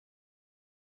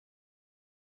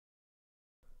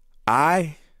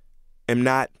I am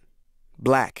not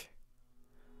black.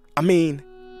 I mean,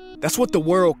 that's what the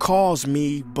world calls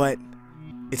me, but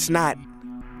it's not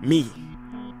me.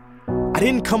 I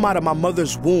didn't come out of my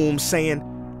mother's womb saying,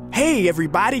 "Hey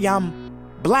everybody, I'm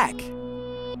black."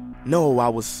 No, I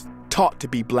was taught to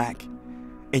be black,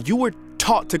 and you were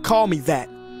taught to call me that,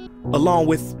 along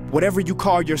with whatever you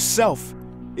call yourself.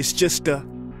 It's just a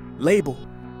label.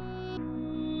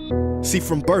 See,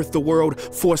 from birth, the world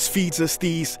force feeds us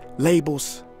these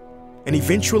labels, and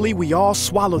eventually we all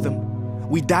swallow them.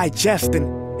 We digest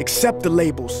and accept the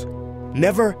labels,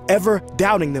 never ever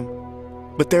doubting them.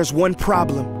 But there's one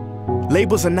problem.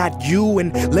 Labels are not you,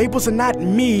 and labels are not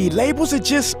me. Labels are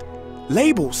just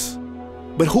labels.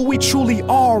 But who we truly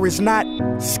are is not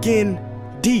skin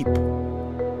deep.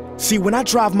 See, when I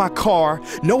drive my car,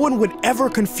 no one would ever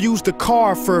confuse the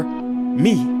car for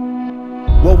me.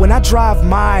 Well, when I drive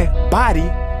my body,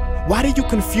 why do you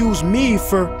confuse me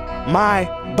for my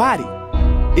body?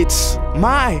 It's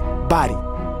my body.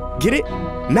 Get it?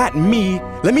 Not me.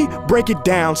 Let me break it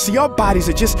down. See, our bodies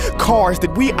are just cars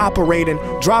that we operate and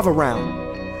drive around.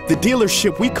 The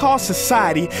dealership we call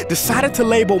society decided to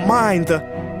label mine the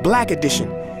black edition,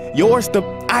 yours the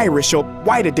Irish or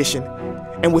white edition.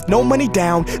 And with no money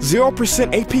down,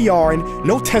 0% APR, and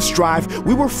no test drive,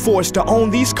 we were forced to own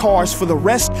these cars for the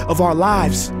rest of our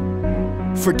lives.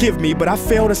 Forgive me, but I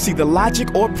fail to see the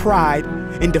logic or pride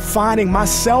in defining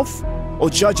myself or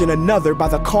judging another by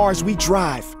the cars we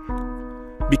drive.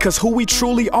 Because who we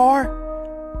truly are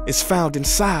is found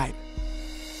inside.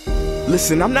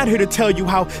 Listen, I'm not here to tell you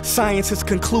how science has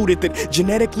concluded that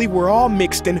genetically we're all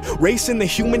mixed and race in the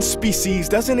human species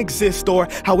doesn't exist, or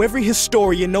how every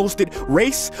historian knows that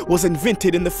race was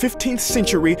invented in the 15th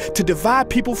century to divide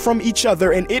people from each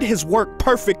other and it has worked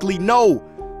perfectly. No,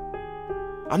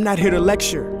 I'm not here to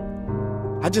lecture.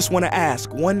 I just want to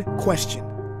ask one question.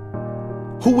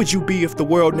 Who would you be if the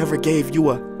world never gave you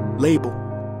a label?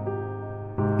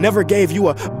 Never gave you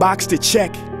a box to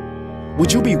check?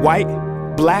 Would you be white,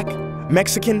 black,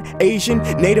 Mexican, Asian,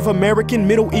 Native American,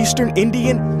 Middle Eastern,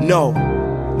 Indian? No,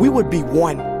 we would be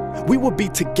one. We would be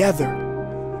together.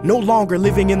 No longer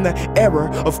living in the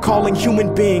era of calling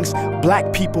human beings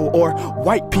black people or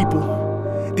white people.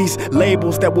 These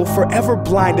labels that will forever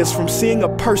blind us from seeing a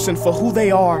person for who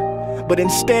they are, but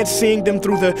instead seeing them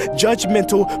through the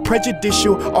judgmental,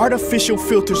 prejudicial, artificial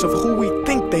filters of who we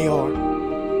think they are.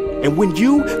 And when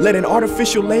you let an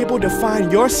artificial label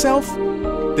define yourself,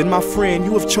 then my friend,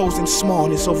 you have chosen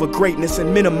smallness over greatness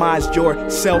and minimized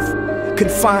yourself,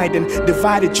 confined and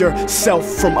divided yourself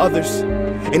from others.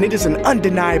 And it is an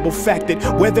undeniable fact that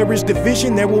where there is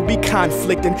division, there will be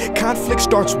conflict, and conflict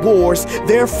starts wars.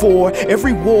 Therefore,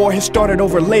 every war has started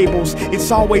over labels.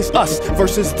 It's always us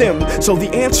versus them. So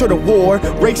the answer to war,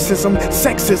 racism,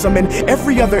 sexism, and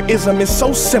every other ism is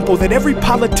so simple that every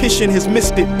politician has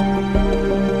missed it.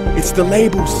 It's the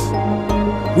labels.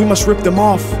 We must rip them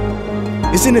off.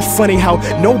 Isn't it funny how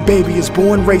no baby is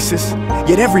born racist,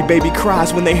 yet every baby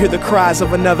cries when they hear the cries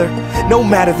of another, no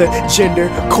matter the gender,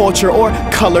 culture, or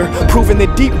color, proving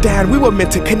that deep down we were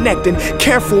meant to connect and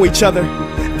care for each other.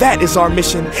 That is our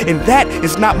mission, and that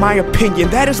is not my opinion.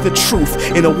 That is the truth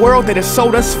in a world that has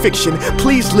sold us fiction.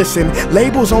 Please listen,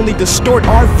 labels only distort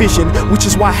our vision, which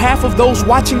is why half of those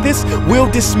watching this will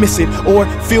dismiss it or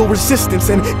feel resistance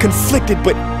and conflicted.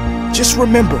 But just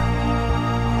remember,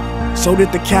 so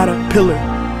did the caterpillar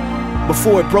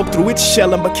before it broke through its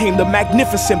shell and became the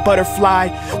magnificent butterfly.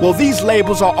 Well, these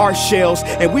labels are our shells,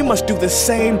 and we must do the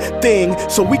same thing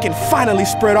so we can finally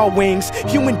spread our wings.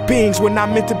 Human beings were not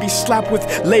meant to be slapped with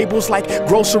labels like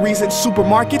groceries and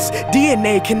supermarkets.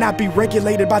 DNA cannot be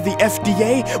regulated by the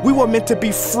FDA. We were meant to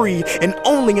be free, and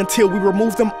only until we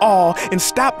remove them all and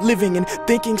stop living and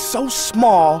thinking so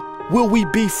small will we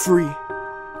be free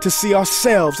to see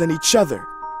ourselves and each other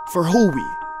for who we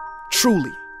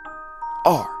truly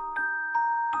are.